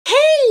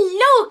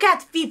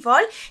cat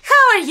people,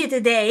 how are you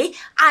today?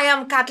 I am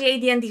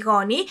Catlady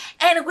Antigoni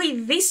and with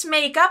this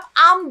makeup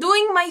I'm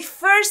doing my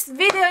first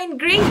video in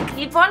Greek.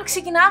 Λοιπόν,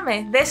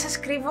 ξεκινάμε. Δεν σας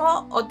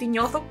κρύβω ότι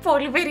νιώθω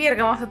πολύ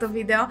περίεργα με αυτό το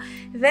βίντεο.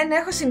 Δεν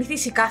έχω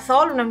συνηθίσει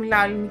καθόλου να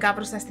μιλάω ελληνικά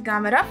μπροστά στην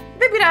κάμερα.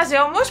 Δεν πειράζει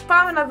όμως,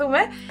 πάμε να δούμε.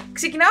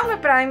 Ξεκινάω με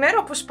primer,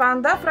 όπως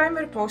πάντα,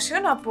 primer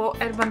potion από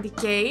Urban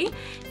Decay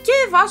και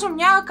βάζω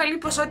μια καλή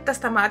ποσότητα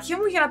στα μάτια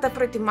μου για να τα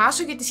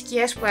προετοιμάσω για τις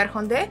σκιές που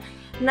έρχονται.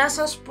 Να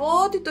σας πω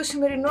ότι το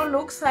σημερινό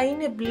look θα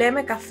είναι μπλε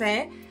με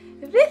καφέ.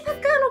 Δεν θα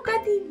κάνω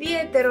κάτι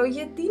ιδιαίτερο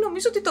γιατί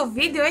νομίζω ότι το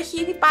βίντεο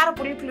έχει ήδη πάρα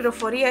πολύ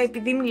πληροφορία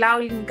επειδή μιλάω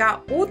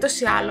ελληνικά ούτως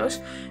ή άλλως.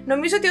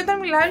 Νομίζω ότι όταν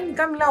μιλάω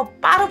ελληνικά μιλάω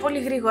πάρα πολύ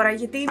γρήγορα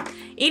γιατί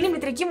είναι η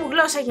μητρική μου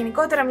γλώσσα.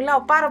 Γενικότερα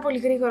μιλάω πάρα πολύ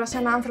γρήγορα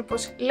σαν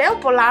άνθρωπος. Λέω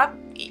πολλά,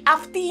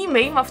 αυτή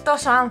είμαι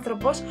αυτός ο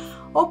άνθρωπος.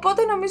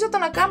 Οπότε νομίζω το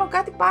να κάνω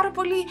κάτι πάρα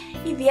πολύ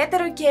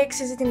ιδιαίτερο και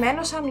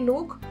εξεζητημένο σαν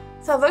look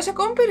θα δώσει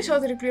ακόμη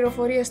περισσότερη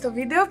πληροφορία στο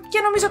βίντεο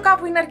και νομίζω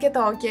κάπου είναι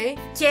αρκετό, ok?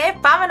 Και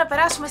πάμε να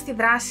περάσουμε στη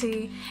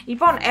δράση.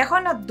 Λοιπόν, έχω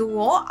ένα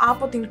ντουο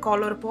από την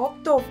Colourpop,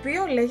 το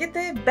οποίο λέγεται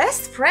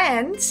Best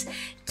Friends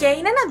και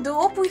είναι ένα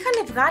ντουο που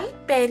είχαν βγάλει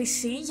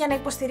πέρυσι για να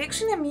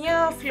υποστηρίξουν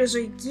μια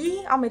φιλοζωική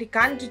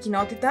αμερικάνικη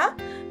κοινότητα.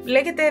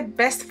 Λέγεται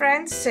Best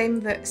Friends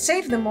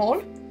Save them all,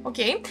 ok?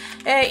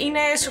 Είναι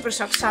Super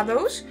Shock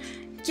Shadows.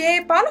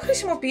 Και πάω να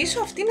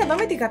χρησιμοποιήσω αυτήν εδώ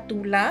με τη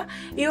γατούλα,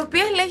 η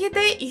οποία λέγεται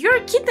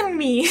You're Kitten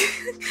Me.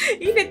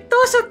 Είναι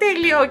τόσο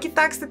τέλειο,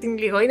 κοιτάξτε την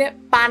λίγο, είναι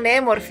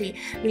πανέμορφη.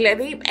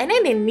 Δηλαδή, ένα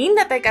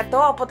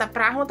 90% από τα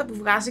πράγματα που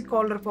βγάζει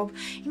Colourpop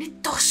είναι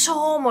τόσο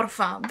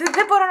όμορφα.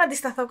 Δεν μπορώ να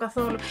αντισταθώ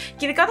καθόλου.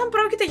 Και ειδικά όταν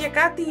πρόκειται για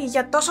κάτι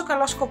για τόσο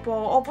καλό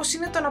σκοπό, όπως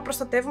είναι το να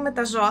προστατεύουμε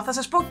τα ζώα, θα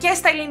σας πω και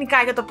στα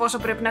ελληνικά για το πόσο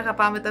πρέπει να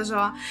αγαπάμε τα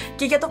ζώα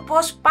και για το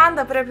πώς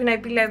πάντα πρέπει να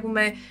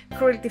επιλέγουμε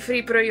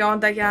cruelty-free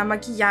προϊόντα για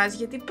μακιγιάζ,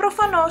 γιατί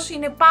προφανώς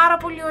είναι πάρα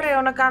πολύ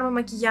ωραίο να κάνουμε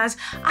μακιγιάζ,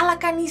 αλλά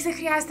κανείς δεν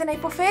χρειάζεται να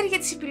υποφέρει για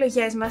τις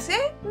επιλογές μας,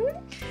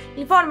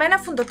 Λοιπόν, με ένα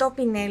φουντωτό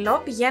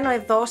πινέλο πηγαίνω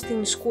εδώ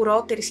στην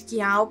σκουρότερη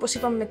σκιά, όπως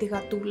είπαμε με τη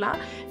γατούλα,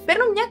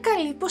 παίρνω μια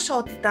καλή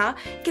ποσότητα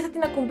και θα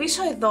την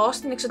ακουμπήσω εδώ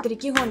στην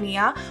εξωτερική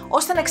γωνία,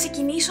 ώστε να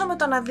ξεκινήσω με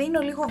το να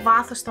δίνω λίγο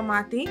βάθος στο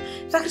μάτι.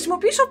 Θα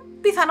χρησιμοποιήσω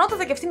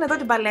πιθανότατα και αυτήν εδώ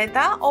την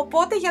παλέτα,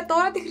 οπότε για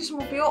τώρα τη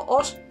χρησιμοποιώ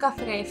ως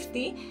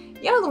καθρέφτη.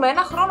 Για να δούμε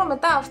ένα χρόνο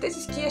μετά αυτές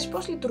οι σκιές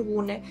πώς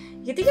λειτουργούν.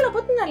 Γιατί για να πω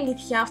την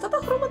αλήθεια, αυτά τα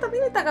χρώματα δεν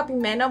είναι τα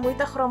αγαπημένα μου ή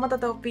τα χρώματα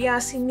τα οποία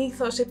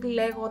συνήθως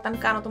επιλέγω όταν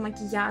κάνω το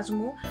μακιγιάζ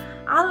μου.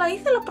 Αλλά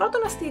ήθελα πρώτα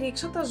να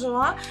στηρίξω τα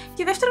ζώα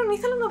και δεύτερον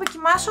ήθελα να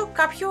δοκιμάσω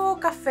κάποιο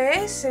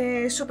καφέ σε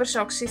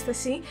Super Shock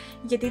σύσταση,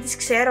 γιατί τις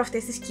ξέρω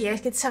αυτές τις σκιές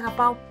και τις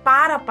αγαπάω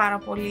πάρα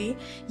πολύ.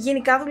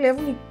 Γενικά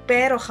δουλεύουν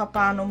υπέροχα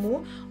πάνω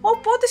μου,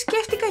 οπότε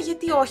σκέφτηκα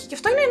γιατί όχι. Και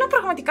αυτό είναι ένα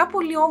πραγματικά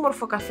πολύ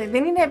όμορφο καφέ,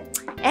 δεν είναι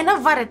ένα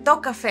βαρετό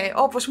καφέ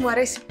όπως μου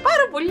αρέσει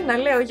πάρα πολύ να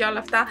λέω για όλα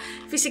αυτά.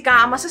 Φυσικά,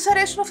 άμα σας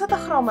αρέσουν αυτά τα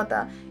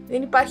χρώματα,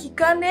 δεν υπάρχει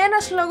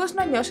κανένας λόγος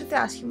να νιώσετε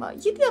άσχημα,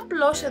 γιατί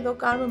απλώς εδώ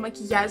κάνουμε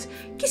μακιγιάζ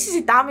και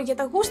συζητάμε για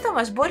τα γούστα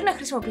μας. Μπορεί να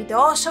χρησιμοποιείτε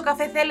όσο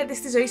καφέ θέλετε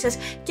στη ζωή σας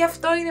και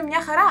αυτό είναι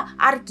μια χαρά,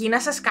 αρκεί να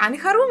σας κάνει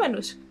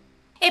χαρούμενους.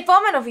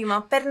 Επόμενο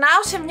βήμα,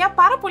 περνάω σε μια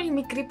πάρα πολύ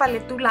μικρή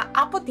παλετούλα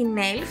από την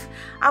ALF,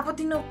 από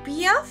την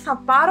οποία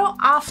θα πάρω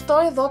αυτό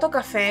εδώ το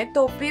καφέ,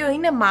 το οποίο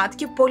είναι matte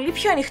και πολύ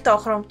πιο ανοιχτό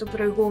χρώμα από το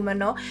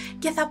προηγούμενο,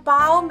 και θα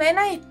πάω με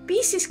ένα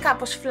επίσης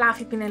κάπως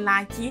fluffy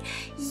πινελάκι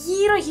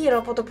γύρω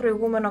από το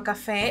προηγούμενο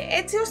καφέ,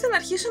 έτσι ώστε να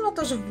αρχίσω να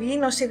το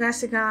σβήνω σιγά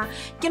σιγά.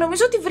 Και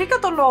νομίζω ότι βρήκα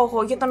το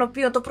λόγο για τον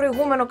οποίο το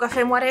προηγούμενο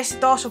καφέ μου αρέσει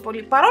τόσο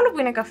πολύ, παρόλο που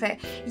είναι καφέ,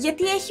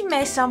 γιατί έχει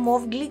μέσα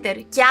mauve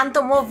glitter, και αν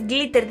το mauve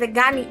glitter δεν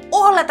κάνει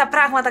όλα τα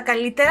πράγματα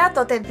καλύτερα,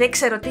 τότε δεν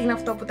ξέρω τι είναι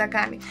αυτό που τα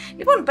κάνει.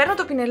 Λοιπόν, παίρνω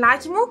το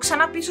πινελάκι μου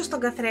ξανά πίσω στον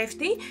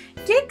καθρέφτη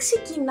και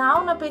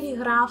ξεκινάω να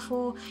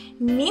περιγράφω.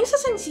 Μην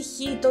σας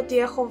ανησυχείτε ότι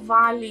έχω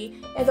βάλει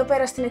εδώ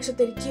πέρα στην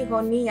εξωτερική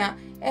γωνία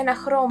ένα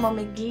χρώμα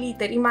με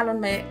glitter ή μάλλον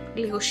με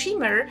λίγο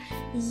shimmer,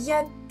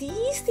 γιατί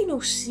στην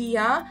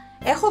ουσία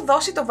έχω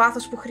δώσει το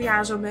βάθος που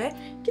χρειάζομαι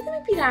και δεν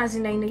με πειράζει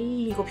να είναι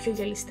λίγο πιο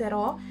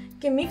γυαλιστερό.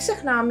 Και μην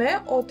ξεχνάμε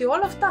ότι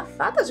όλα αυτά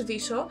θα τα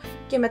σβήσω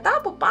και μετά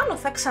από πάνω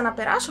θα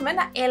ξαναπεράσω με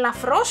ένα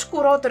ελαφρώς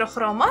σκουρότερο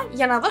χρώμα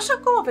για να δώσω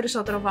ακόμα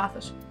περισσότερο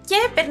βάθος. Και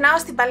περνάω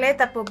στην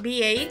παλέτα από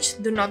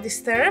BH, Do Not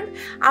Disturb.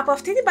 Από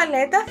αυτή την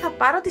παλέτα θα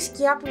πάρω τη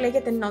σκιά που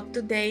λέγεται Not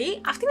Today.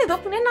 Αυτή είναι εδώ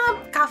που είναι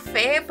ένα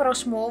καφέ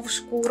προς μοβ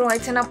σκούρο,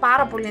 έτσι ένα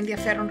πάρα πολύ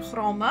ενδιαφέρον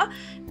χρώμα,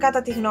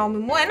 κατά τη γνώμη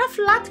μου. Ένα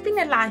flat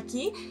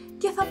πινελάκι.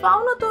 Και θα πάω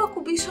να το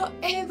ακουμπήσω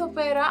εδώ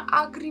πέρα,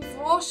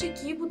 ακριβώς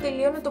εκεί που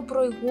τελείωνε το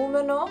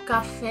προηγούμενο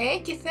καφέ,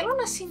 και θέλω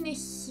να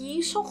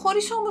συνεχίσω,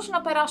 χωρίς όμως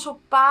να περάσω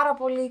πάρα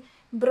πολύ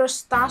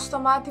μπροστά στο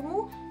μάτι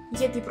μου,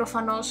 γιατί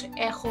προφανώς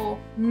έχω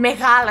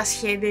μεγάλα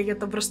σχέδια για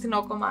το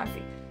μπροστινό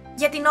κομμάτι.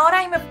 Για την ώρα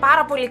είμαι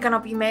πάρα πολύ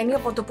ικανοποιημένη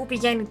από το που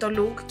πηγαίνει το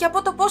look και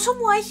από το πόσο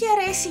μου έχει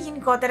αρέσει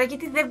γενικότερα,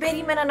 γιατί δεν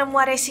περίμενα να μου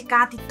αρέσει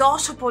κάτι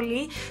τόσο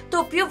πολύ το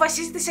οποίο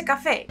βασίζεται σε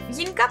καφέ.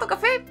 Γενικά το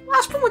καφέ,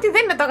 ας πούμε ότι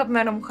δεν είναι το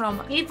αγαπημένο μου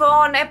χρώμα.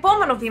 Λοιπόν,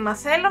 επόμενο βήμα,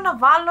 θέλω να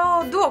βάλω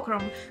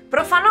duochrome.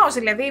 Προφανώς,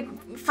 δηλαδή,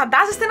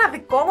 φαντάζεστε ένα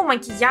δικό μου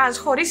μακιγιάζ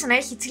χωρίς να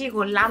έχει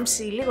λίγο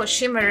λάμψη, λίγο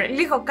shimmer,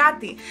 λίγο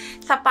κάτι.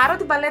 Θα πάρω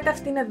την παλέτα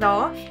αυτήν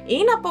εδώ.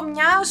 Είναι από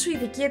μια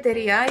σουηδική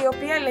εταιρεία η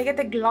οποία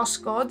λέγεται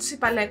Glosscodes. Η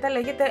παλέτα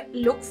λέγεται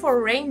Look for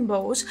Rainbows.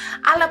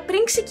 Αλλά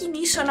πριν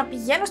ξεκινήσω να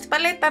πηγαίνω στην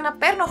παλέτα, να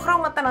παίρνω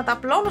χρώματα, να τα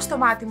απλώνω στο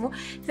μάτι μου,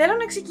 θέλω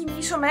να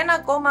ξεκινήσω με ένα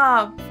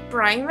ακόμα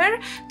primer,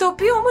 το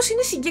οποίο όμως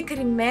είναι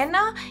συγκεκριμένα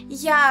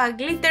για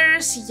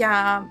glitters, για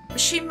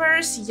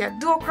shimmers, για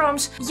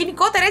duochromes,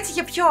 γενικότερα έτσι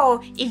για πιο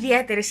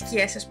ιδιαίτερες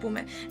σκιές, ας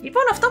πούμε.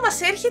 Λοιπόν, αυτό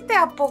μας έρχεται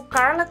από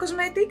Aden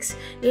Cosmetics,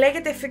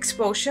 λέγεται Fix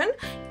Potion,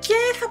 και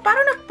θα πάρω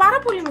ένα πάρα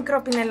πολύ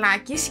μικρό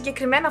πινελάκι,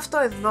 συγκεκριμένα αυτό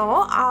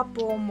εδώ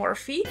από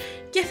Morphe,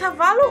 και θα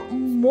βάλω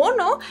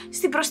μόνο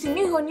στην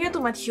προστινή γωνία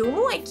του ματιού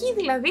μου, εκεί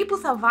δηλαδή που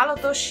θα βάλω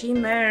το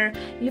shimmer.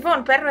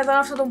 Λοιπόν, παίρνω εδώ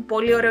αυτό το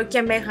πολύ ωραίο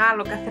και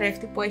μεγάλο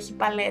καθρέφτη που έχει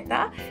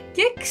παλέτα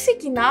και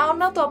ξεκινάω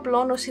να το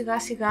απλώνω σιγά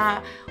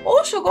σιγά.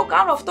 Όσο εγώ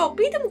κάνω αυτό,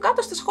 πείτε μου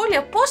κάτω στα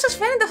σχόλια πώς σας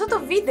φαίνεται αυτό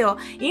το βίντεο.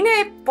 Είναι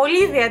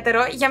πολύ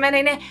ιδιαίτερο, για μένα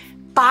είναι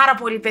πάρα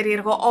πολύ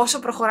περίεργο όσο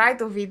προχωράει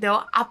το βίντεο,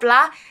 απλά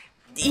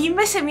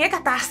είμαι σε μια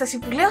κατάσταση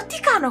που λέω τι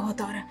κάνω εγώ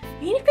τώρα.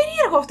 Είναι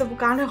περίεργο αυτό που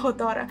κάνω εγώ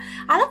τώρα.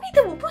 Αλλά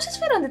πείτε μου πώς σας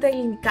φαίνονται τα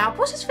ελληνικά,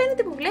 πώς σας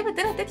φαίνεται που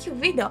βλέπετε ένα τέτοιο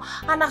βίντεο.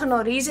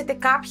 Αναγνωρίζετε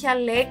κάποια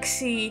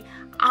λέξη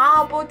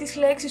από τις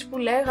λέξεις που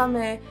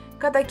λέγαμε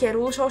κατά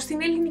καιρούς ως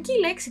την ελληνική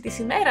λέξη της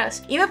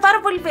ημέρας. Είμαι πάρα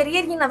πολύ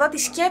περίεργη να δω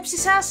τις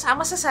σκέψεις σας,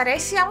 άμα σας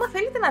αρέσει, άμα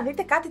θέλετε να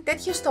δείτε κάτι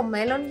τέτοιο στο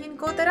μέλλον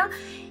γενικότερα.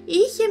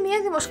 Είχε μια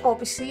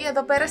δημοσκόπηση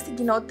εδώ πέρα στην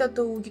κοινότητα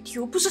του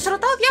YouTube που σας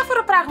ρωτάω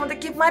διάφορα πράγματα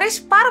και μου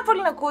αρέσει πάρα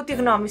πολύ να ακούω τη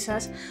γνώμη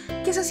σας.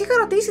 Και σας είχα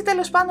ρωτήσει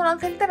τέλος πάντων αν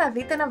θέλετε να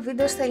δείτε ένα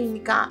βίντεο στα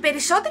ελληνικά.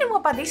 Περισσότεροι μου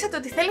απαντήσατε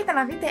ότι θέλετε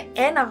να δείτε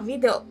ένα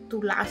βίντεο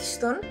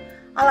τουλάχιστον,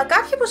 αλλά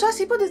κάποιοι από εσάς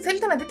είπατε ότι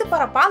θέλετε να δείτε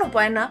παραπάνω από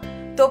ένα,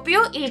 το οποίο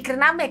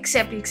ειλικρινά με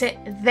εξέπληξε,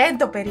 δεν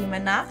το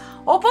περίμενα,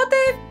 οπότε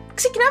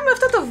ξεκινάμε με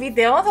αυτό το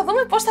βίντεο, θα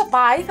δούμε πώς θα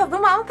πάει, θα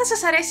δούμε αν θα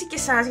σας αρέσει και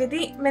εσάς,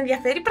 γιατί με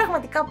ενδιαφέρει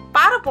πραγματικά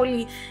πάρα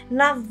πολύ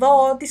να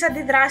δω τις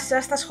αντιδράσεις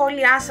σας, τα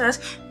σχόλιά σας,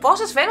 πώς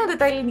σας φαίνονται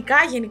τα ελληνικά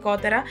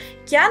γενικότερα,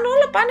 και αν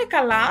όλα πάνε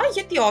καλά,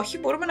 γιατί όχι,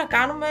 μπορούμε να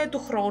κάνουμε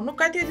του χρόνου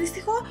κάτι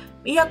αντίστοιχο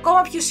ή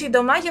ακόμα πιο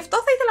σύντομα. Γι' αυτό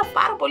θα ήθελα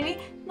πάρα πολύ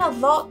να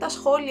δω τα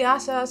σχόλιά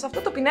σας.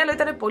 Αυτό το πινέλο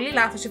ήταν πολύ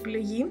λάθος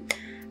επιλογή,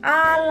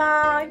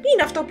 αλλά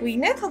είναι αυτό που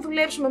είναι, θα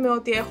δουλέψουμε με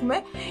ό,τι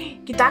έχουμε.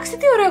 Κοιτάξτε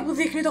τι ωραίο που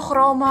δείχνει το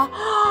χρώμα.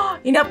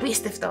 Είναι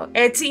απίστευτο,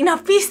 έτσι, είναι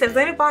απίστευτο,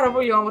 είναι πάρα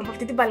πολύ όμορφο.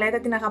 Αυτή την παλέτα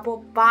την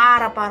αγαπώ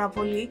πάρα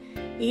πολύ.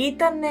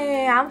 Ήταν,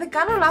 αν δεν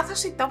κάνω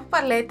λάθος, η top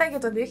παλέτα για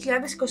το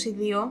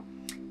 2022.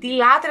 Τη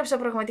λάτρεψα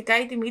πραγματικά,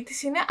 η τιμή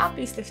της είναι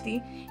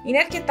απίστευτη. Είναι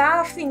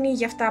αρκετά φθηνή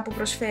για αυτά που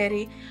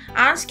προσφέρει.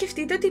 Αν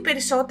σκεφτείτε ότι οι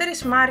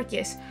περισσότερες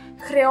μάρκες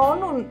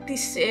χρεώνουν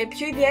τις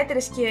πιο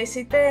ιδιαίτερες σκιές,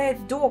 είτε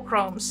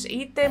duochromes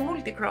είτε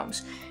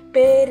multichromes,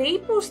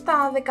 περίπου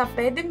στα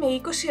 15 με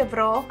 20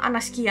 ευρώ ανά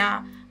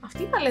σκιά,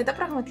 αυτή η παλέτα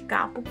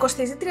πραγματικά που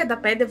κοστίζει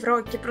 35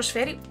 ευρώ και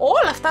προσφέρει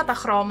όλα αυτά τα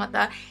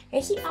χρώματα,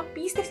 έχει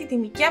απίστευτη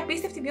τιμή και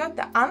απίστευτη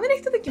ποιότητα. Αν δεν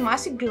έχετε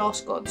δοκιμάσει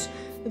Glosscodes,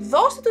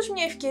 δώστε τους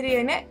μια ευκαιρία,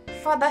 είναι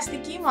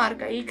φανταστική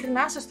μάρκα,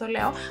 ειλικρινά σας το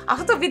λέω.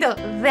 Αυτό το βίντεο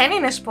δεν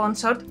είναι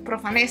sponsored,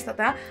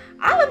 προφανέστατα,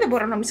 αλλά δεν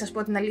μπορώ να μην σας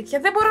πω την αλήθεια,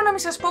 δεν μπορώ να μην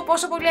σας πω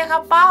πόσο πολύ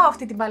αγαπάω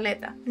αυτή την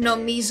παλέτα.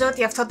 Νομίζω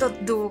ότι αυτό το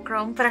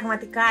duochrome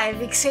πραγματικά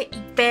έδειξε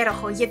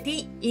υπέροχο,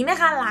 γιατί είναι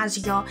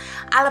γαλάζιο,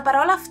 αλλά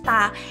παρόλα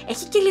αυτά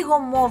έχει και λίγο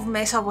mauve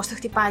μέσα όπως το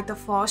χτυπάει το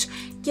φως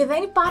και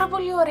δένει πάρα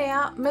πολύ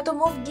ωραία με το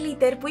mauve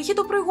glitter που είχε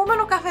το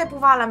προηγούμενο καφέ που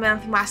βάλαμε, αν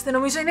θυμάστε.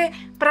 Νομίζω είναι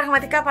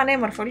πραγματικά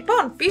πανέμορφο.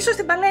 Λοιπόν, πίσω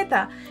στην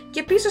παλέτα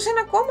και πίσω σε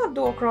ένα ακόμα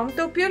duochrome,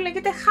 το οποίο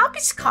λέγεται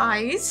Happy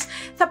Skies.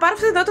 Θα πάρω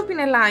αυτό εδώ το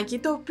πινελάκι,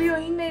 το οποίο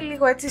είναι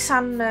λίγο έτσι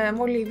σαν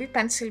μολύβι,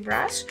 pencil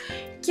brush,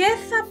 και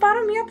θα πάρω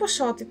μια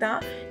ποσότητα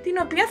την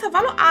οποία θα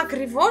βάλω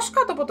ακριβώς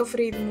κάτω από το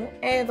φρύδι μου,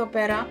 εδώ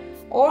πέρα,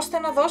 ώστε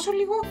να δώσω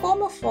λίγο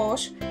ακόμα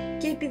φως.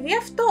 Και επειδή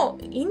αυτό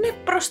είναι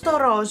προς το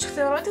ροζ,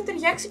 θεωρώ ότι θα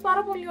ταιριάξει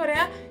πάρα πολύ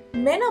ωραία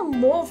με ένα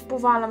μοβ που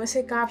βάλαμε σε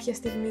κάποια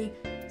στιγμή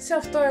σε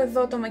αυτό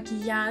εδώ το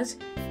μακιγιάζ.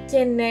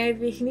 Και ναι,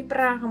 δείχνει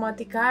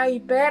πραγματικά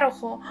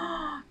υπέροχο.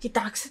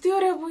 Κοιτάξτε τι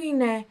ωραίο που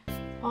είναι.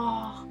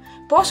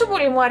 Πόσο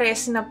πολύ μου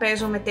αρέσει να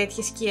παίζω με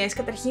τέτοιες σκιές.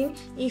 Καταρχήν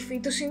η υφή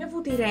τους είναι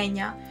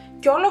βουτυρένια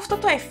και όλο αυτό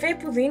το εφέ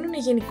που δίνουν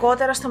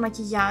γενικότερα στο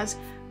μακιγιάζ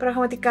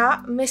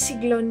πραγματικά με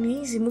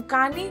συγκλονίζει, μου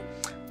κάνει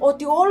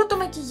ότι όλο το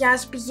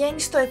μακιγιάζ πηγαίνει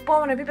στο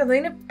επόμενο επίπεδο,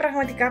 είναι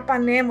πραγματικά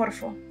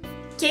πανέμορφο.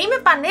 Και είμαι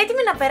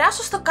πανέτοιμη να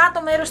περάσω στο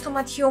κάτω μέρος του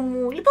ματιού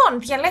μου. Λοιπόν,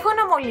 διαλέγω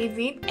ένα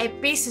μολύβι,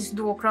 επίσης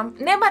duochrome.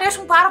 Ναι, μου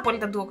αρέσουν πάρα πολύ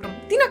τα duochrome.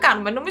 Τι να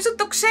κάνουμε, νομίζω ότι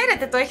το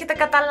ξέρετε, το έχετε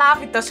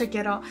καταλάβει τόσο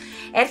καιρό.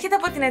 Έρχεται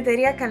από την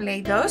εταιρεία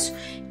Catlady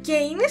και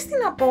είναι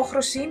στην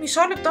απόχρωση,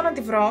 μισό λεπτό να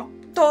τη βρω.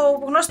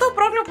 το γνωστό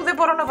πρόβλημα που δεν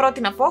μπορώ να βρω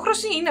την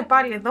απόχρωση, είναι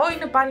πάλι εδώ,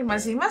 είναι πάλι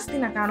μαζί μας, τι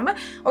να κάνουμε.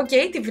 Οκ,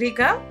 τη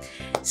βρήκα.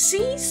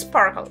 Sea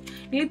Sparkle.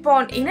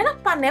 Λοιπόν, είναι ένα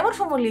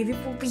πανέμορφο μολύβι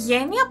που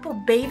πηγαίνει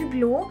από baby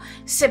blue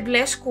σε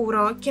μπλε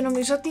σκούρο και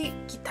νομίζω ότι,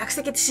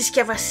 κοιτάξτε και τη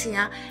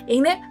συσκευασία,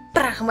 είναι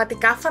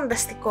πραγματικά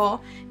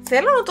φανταστικό.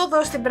 Θέλω να το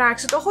δω στην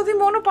πράξη, το έχω δει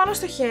μόνο πάνω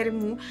στο χέρι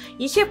μου.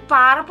 Είχε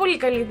πάρα πολύ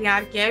καλή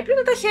διάρκεια,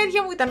 έπλυνε τα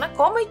χέρια μου, ήταν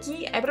ακόμα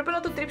εκεί, έπρεπε να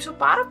το τρίψω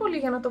πάρα πολύ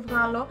για να το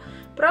βγάλω.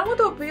 Πράγμα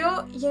το οποίο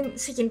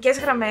σε γενικές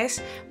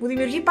γραμμές μου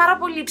δημιουργεί πάρα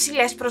πολύ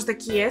υψηλές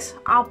προσδοκίες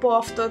από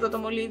αυτό εδώ το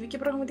μολύβι και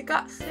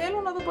πραγματικά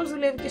θέλω να δω πώς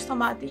δουλεύει και στο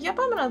μάτι. Για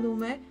πάμε να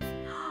δούμε.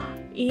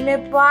 Είναι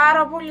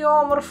πάρα πολύ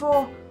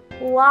όμορφο.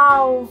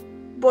 Wow!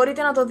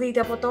 Μπορείτε να το δείτε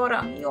από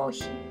τώρα ή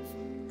όχι?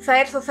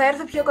 Θα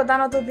έρθω πιο κοντά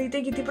να το δείτε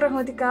γιατί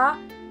πραγματικά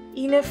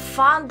είναι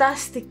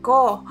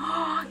φανταστικό.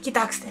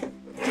 Κοιτάξτε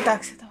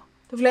το.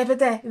 Το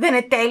βλέπετε? Δεν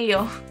είναι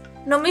τέλειο?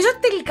 Νομίζω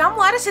ότι τελικά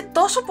μου άρεσε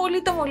τόσο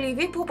πολύ το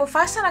μολύβι που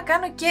αποφάσισα να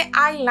κάνω και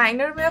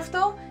eyeliner με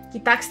αυτό.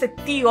 Κοιτάξτε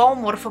τι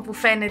όμορφο που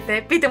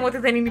φαίνεται, πείτε μου ότι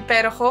δεν είναι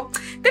υπέροχο.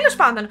 Τέλος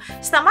πάντων,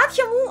 στα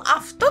μάτια μου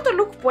αυτό το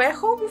look που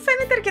έχω μου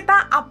φαίνεται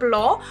αρκετά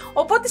απλό,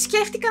 οπότε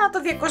σκέφτηκα να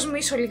το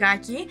διακοσμήσω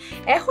λιγάκι.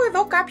 Έχω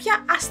εδώ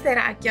κάποια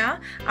αστεράκια,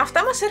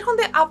 αυτά μας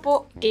έρχονται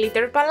από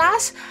Glitter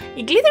Palace.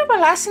 Η Glitter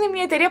Palace είναι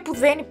μια εταιρεία που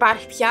δεν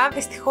υπάρχει πια,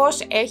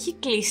 δυστυχώς έχει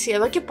κλείσει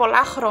εδώ και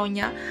πολλά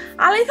χρόνια,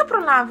 αλλά είχα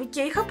προλάβει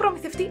και είχα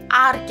προμηθευτεί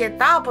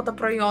αρκετά από τα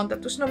προϊόντα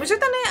τους. Νομίζω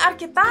ήταν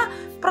αρκετά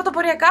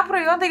πρωτοποριακά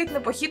προϊόντα για την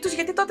εποχή τους,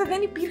 γιατί τότε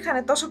δεν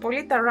υπήρχαν τόσο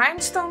πολύ τα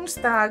rhinestones,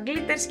 τα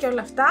glitters και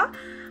όλα αυτά.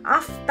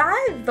 Αυτά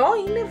εδώ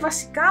είναι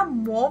βασικά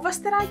μόβ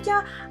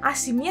αστεράκια,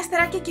 ασημεία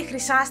αστεράκια και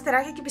χρυσά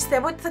αστεράκια και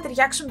πιστεύω ότι θα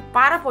ταιριάξουν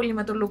πάρα πολύ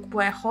με το look που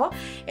έχω.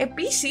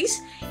 Επίσης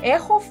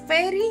έχω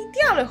φέρει, τι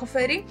άλλο έχω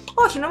φέρει?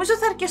 Όχι, νομίζω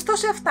θα αρκεστώ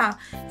σε αυτά.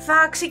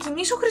 Θα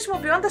ξεκινήσω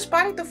χρησιμοποιώντας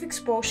πάλι το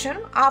Fix Potion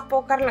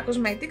από Aden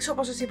Cosmetics,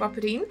 όπως σας είπα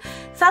πριν.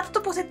 Θα το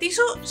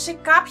τοποθετήσω σε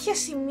κάποια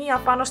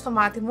σημεία πάνω στο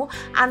μάτι μου,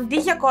 αντί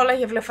για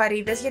κόλλαγε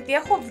βλεφαρίδες, γιατί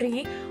έχω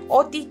βρει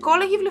ότι οι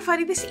κόλλαγε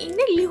βλεφαρίδες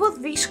είναι λίγο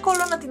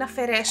δύσκολο να την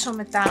αφαιρέσω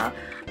μετά.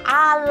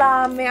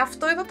 Αλλά με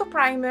αυτό εδώ το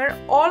primer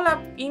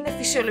όλα είναι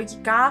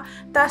φυσιολογικά,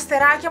 τα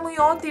αστεράκια μου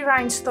ή ό,τι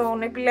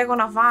rhinestone επιλέγω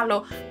να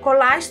βάλω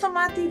κολλάει στο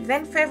μάτι,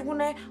 δεν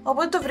φεύγουνε,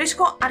 οπότε το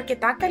βρίσκω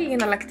αρκετά καλή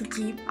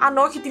εναλλακτική, αν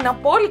όχι την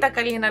απόλυτα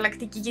καλή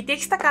εναλλακτική, γιατί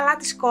έχεις τα καλά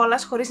της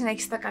κόλλας χωρίς να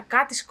έχεις τα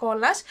κακά της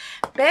κόλλας.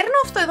 Παίρνω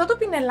αυτό εδώ το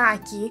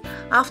πινελάκι,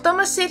 αυτό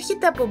μας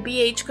έρχεται από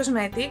BH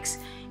Cosmetics.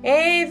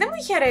 Δεν μου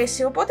είχε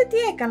αρέσει, οπότε τι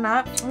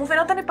έκανα, μου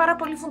φαινόταν πάρα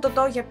πολύ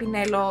φουντωτό για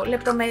πινέλο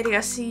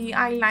λεπτομέρειας ή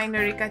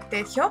eyeliner ή κάτι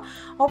τέτοιο,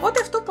 οπότε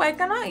αυτό που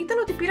έκανα ήταν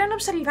ότι πήρα ένα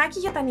ψαλιδάκι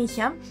για τα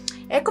νύχια,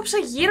 έκοψα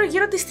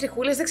γύρω τις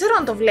τριχούλες, δεν ξέρω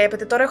αν το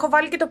βλέπετε, τώρα έχω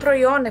βάλει και το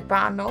προϊόν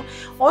επάνω,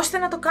 ώστε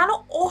να το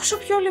κάνω όσο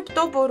πιο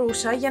λεπτό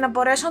μπορούσα για να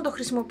μπορέσω να το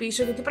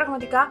χρησιμοποιήσω, γιατί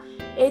πραγματικά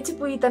έτσι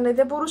που ήταν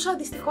δεν μπορούσα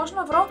δυστυχώς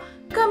να βρω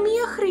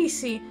καμία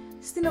χρήση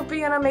στην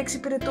οποία να με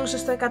εξυπηρετούσε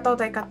στο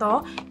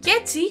 100% και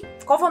έτσι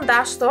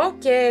κόβοντάς το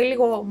και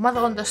λίγο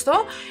μαδώντας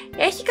το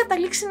έχει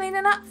καταλήξει να είναι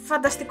ένα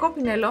φανταστικό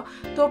πινέλο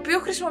το οποίο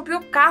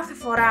χρησιμοποιώ κάθε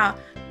φορά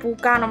που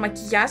κάνω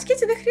μακιγιάζ και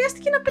έτσι δεν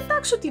χρειάστηκε να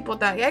πετάξω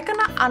τίποτα,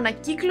 έκανα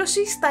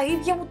ανακύκλωση στα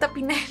ίδια μου τα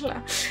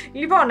πινέλα.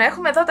 Λοιπόν,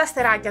 έχουμε εδώ τα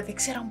αστεράκια, δεν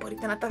ξέρω αν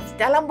μπορείτε να τα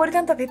δείτε, αλλά αν μπορείτε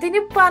να τα δείτε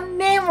είναι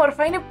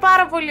πανέμορφα, είναι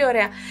πάρα πολύ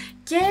ωραία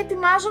και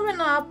ετοιμάζομαι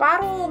να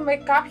πάρω με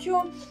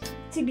κάποιο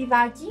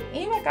τσιμπιδάκι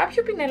ή με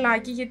κάποιο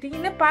πινελάκι, γιατί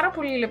είναι πάρα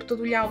πολύ λεπτό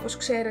δουλειά όπως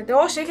ξέρετε.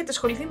 Όσοι έχετε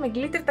ασχοληθεί με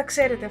glitter τα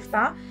ξέρετε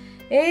αυτά.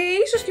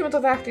 Ίσως και με το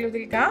δάχτυλο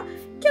τελικά.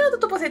 Και να το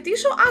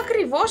τοποθετήσω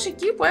ακριβώς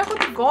εκεί που έχω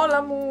την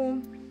κόλλα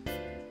μου.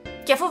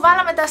 Και αφού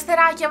βάλαμε τα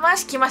αστεράκια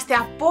μας και είμαστε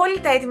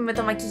απόλυτα έτοιμοι με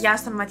το μακιγιάζ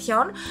των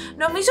ματιών,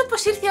 νομίζω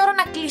πως ήρθε η ώρα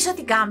να κλείσω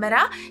την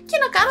κάμερα και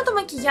να κάνω το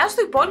μακιγιάζ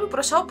του υπόλοιπου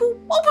προσώπου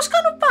όπως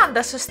κάνω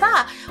πάντα, σωστά.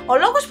 Ο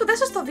λόγος που δεν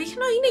σας το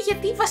δείχνω είναι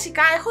γιατί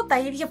βασικά έχω τα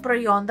ίδια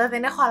προϊόντα,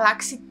 δεν έχω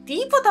αλλάξει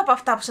τίποτα από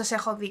αυτά που σας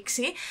έχω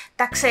δείξει.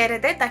 Τα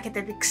ξέρετε, τα έχετε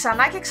δει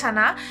ξανά και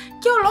ξανά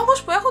και ο λόγος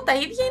που έχω τα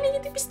ίδια είναι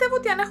γιατί πιστεύω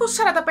ότι αν έχω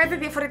 45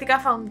 διαφορετικά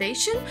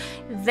foundation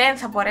δεν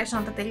θα μπορέσω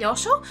να τα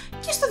τελειώσω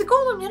και στο δικό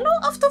μου το μυαλό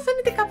αυτό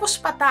φαίνεται κάπως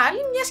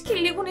σπατάλι, μιας και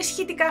λήγουν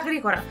σχετικά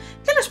γρήγορα.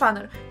 Τέλος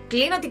πάντων,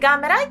 κλείνω την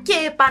κάμερα και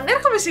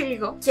επανέρχομαι σε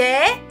λίγο. Και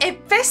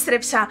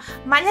επέστρεψα.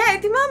 Μαλλιά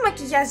έτοιμα,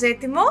 μακιγιάζ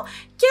έτοιμο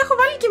και έχω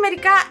βάλει και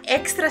μερικά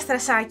έξτρα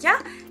στρασάκια.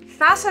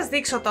 Θα σας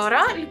δείξω τώρα.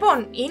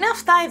 Λοιπόν, είναι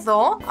αυτά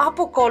εδώ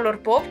από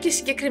Colourpop και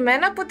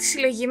συγκεκριμένα από τη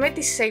συλλογή με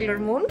τη Sailor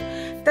Moon.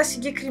 Τα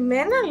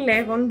συγκεκριμένα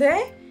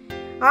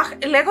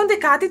λέγονται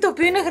κάτι το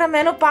οποίο είναι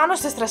γραμμένο πάνω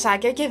στα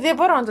στρασάκια και δεν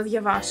μπορώ να το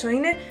διαβάσω.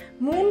 Είναι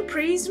Moon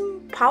Prism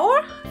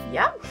Power.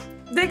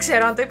 Δεν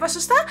ξέρω αν το είπα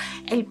σωστά,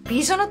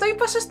 ελπίζω να το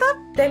είπα σωστά,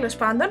 τέλος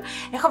πάντων.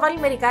 Έχω βάλει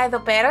μερικά εδώ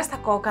πέρα στα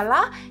κόκαλα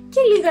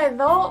και λίγα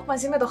εδώ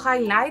μαζί με το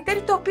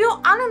highlighter, το οποίο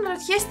αν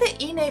αναρωτιέστε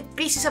είναι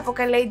επίσης από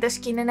Catlady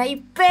και είναι ένα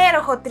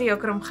υπέροχο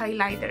trio-chrome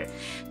highlighter.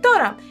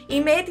 Τώρα,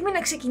 είμαι έτοιμη να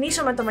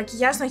ξεκινήσω με το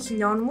μακιγιάζ των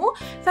χειλιών μου.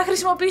 Θα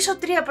χρησιμοποιήσω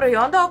 3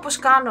 προϊόντα όπως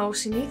κάνω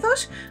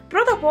συνήθως.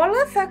 Πρώτα απ'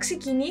 όλα θα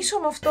ξεκινήσω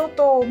με αυτό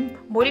το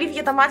μολύβι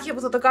για τα μάτια που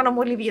θα το κάνω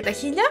μολύβι για τα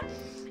χείλια.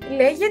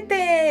 λέγεται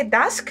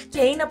Dusk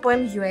και είναι από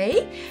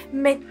MUA.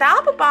 Μετά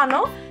από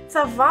πάνω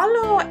θα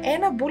βάλω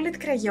ένα bullet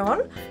crayon,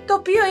 το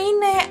οποίο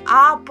είναι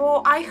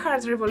από I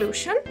Heart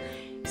Revolution,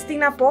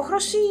 στην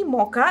απόχρωση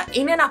Mocha.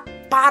 Είναι ένα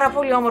πάρα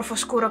πολύ όμορφο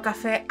σκούρο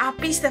καφέ,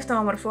 απίστευτο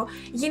όμορφο.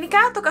 Γενικά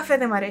το καφέ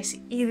δεν μ'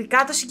 αρέσει,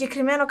 ειδικά το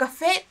συγκεκριμένο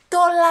καφέ το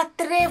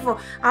λατρεύω.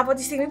 Από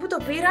τη στιγμή που το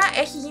πήρα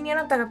έχει γίνει ένα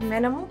από τα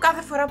αγαπημένα μου.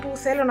 Κάθε φορά που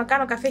θέλω να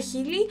κάνω καφέ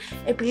χίλι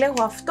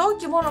επιλέγω αυτό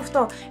και μόνο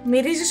αυτό.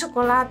 Μυρίζει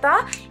σοκολάτα,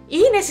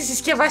 είναι σε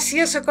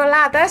συσκευασία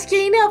σοκολάτας και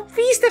είναι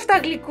απίστευτα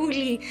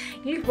γλυκούλη.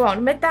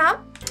 Λοιπόν,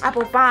 μετά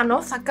από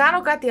πάνω θα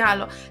κάνω κάτι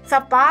άλλο.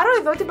 Θα πάρω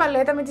εδώ την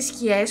παλέτα με τις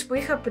σκιές που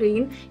είχα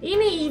πριν.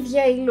 Είναι η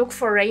ίδια η Look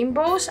for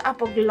Rainbows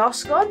από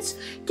Glossgods.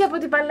 Και από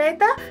την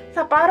παλέτα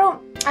θα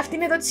πάρω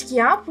αυτήν εδώ τη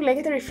σκιά που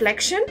λέγεται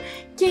Reflection.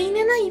 Και είναι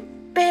ένα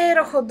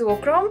υπέροχο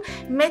duochrome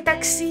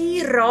μεταξύ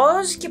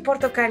ροζ και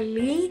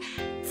πορτοκαλί.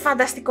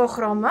 Φανταστικό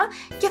χρώμα.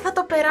 Και θα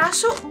το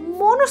περάσω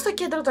μόνο στο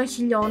κέντρο των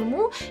χιλιών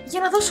μου για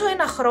να δώσω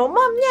ένα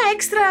χρώμα, μια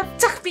έξτρα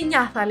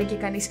τσαχπινιά θα έλεγε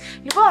κανείς.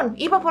 Λοιπόν,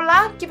 είπα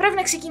πολλά και πρέπει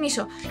να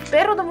ξεκινήσω.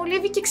 Παίρνω το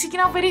μολύβι και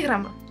ξεκινάω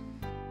περίγραμμα.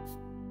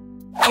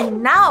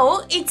 And now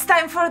it's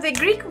time for the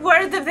Greek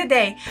word of the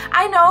day.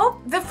 I know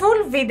the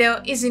full video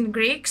is in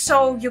Greek, so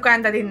you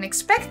kinda didn't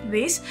expect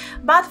this,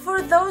 but for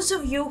those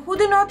of you who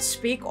do not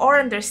speak or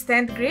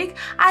understand Greek,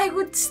 I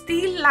would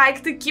still like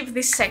to keep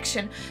this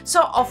section. So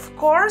of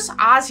course,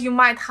 as you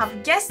might have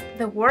guessed,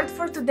 the word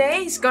for today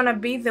is gonna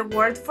be the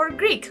word for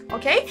Greek,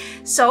 okay?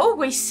 So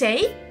we say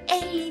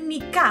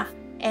ελληνικά.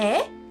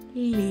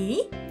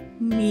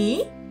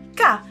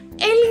 Ελληνικά.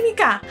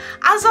 Ελληνικά.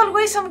 As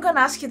always, I'm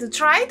gonna ask you to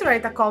try to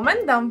write a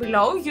comment down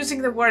below using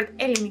the word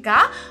ελληνικά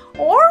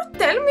or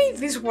tell me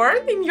this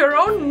word in your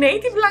own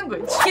native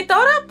language. Και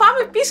τώρα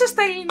πάμε πίσω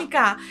στα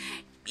ελληνικά.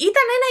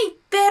 Ήταν ένα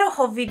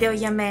υπέροχο βίντεο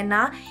για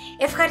μένα.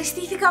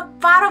 Ευχαριστήθηκα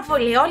πάρα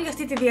πολύ όλη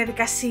αυτή τη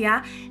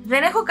διαδικασία.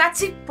 Δεν έχω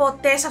κάτσει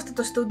ποτέ σε αυτό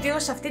το στούντιο,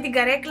 σε αυτή την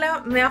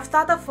καρέκλα με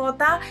αυτά τα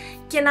φώτα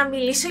και να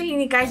μιλήσω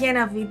ελληνικά για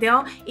ένα βίντεο.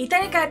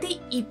 Ήταν κάτι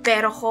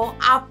υπέροχο,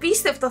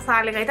 απίστευτο θα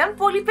έλεγα, ήταν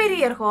πολύ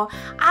περίεργο.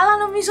 Αλλά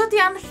νομίζω ότι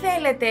αν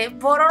θέλετε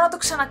μπορώ να το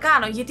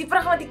ξανακάνω, γιατί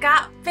πραγματικά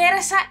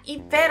πέρασα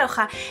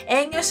υπέροχα.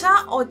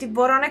 Ένιωσα ότι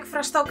μπορώ να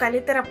εκφραστώ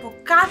καλύτερα από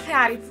κάθε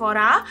άλλη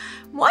φορά.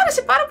 Μου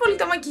άρεσε πάρα πολύ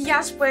το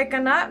μακιγιάζ που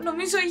έκανα,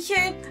 νομίζω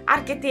είχε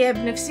αρκετή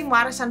έμπνευση, μου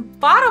άρεσαν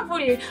πάρα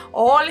πολύ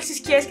όλες οι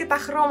σκιές και τα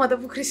χρώματα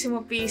που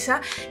χρησιμοποίησα.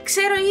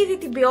 Ξέρω ήδη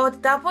την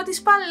ποιότητα από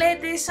τις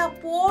παλέτες,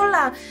 από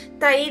όλα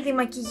τα είδη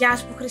μακιγιάζ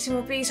που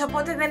χρησιμοποίησα,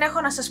 οπότε δεν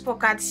έχω να σας πω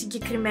κάτι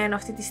συγκεκριμένο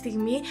αυτή τη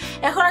στιγμή.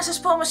 Έχω να σας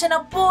πω όμως ένα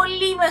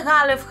πολύ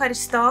μεγάλο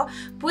ευχαριστώ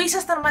που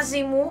ήσασταν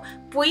μαζί μου,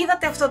 που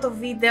είδατε αυτό το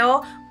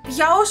βίντεο.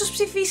 Για όσους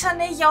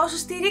ψηφίσανε, για όσους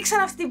στηρίξαν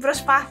αυτή την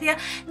προσπάθεια,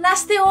 να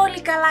είστε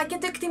όλοι καλά και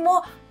το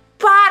εκτιμώ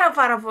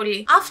πάρα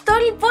πολύ. Αυτό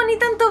λοιπόν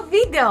ήταν το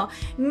βίντεο.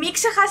 Μην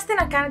ξεχάσετε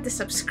να κάνετε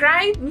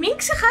subscribe, μην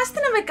ξεχάσετε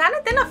να με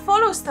κάνετε ένα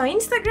follow στο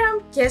Instagram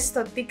και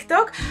στο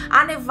TikTok.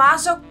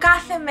 Ανεβάζω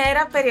κάθε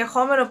μέρα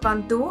περιεχόμενο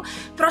παντού.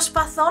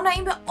 Προσπαθώ να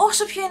είμαι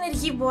όσο πιο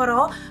ενεργή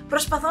μπορώ.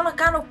 Προσπαθώ να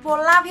κάνω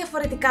πολλά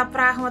διαφορετικά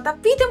πράγματα.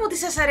 Πείτε μου τι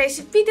σας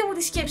αρέσει, πείτε μου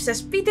τις σκέψεις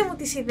σας, πείτε μου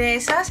τις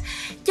ιδέες σας.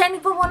 Και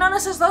ανυπομονώ να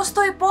σας δώσω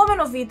το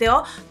επόμενο βίντεο,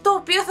 το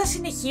οποίο θα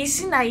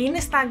συνεχίσει να είναι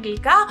στα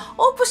αγγλικά,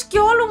 όπως και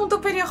όλο μου το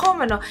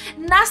περιεχόμενο.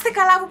 Να είστε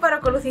καλά που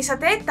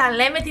παρακολουθήσατε, τα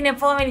λέμε την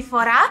επόμενη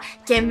φορά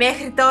και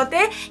μέχρι τότε,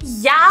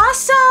 γεια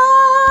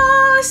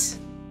σας!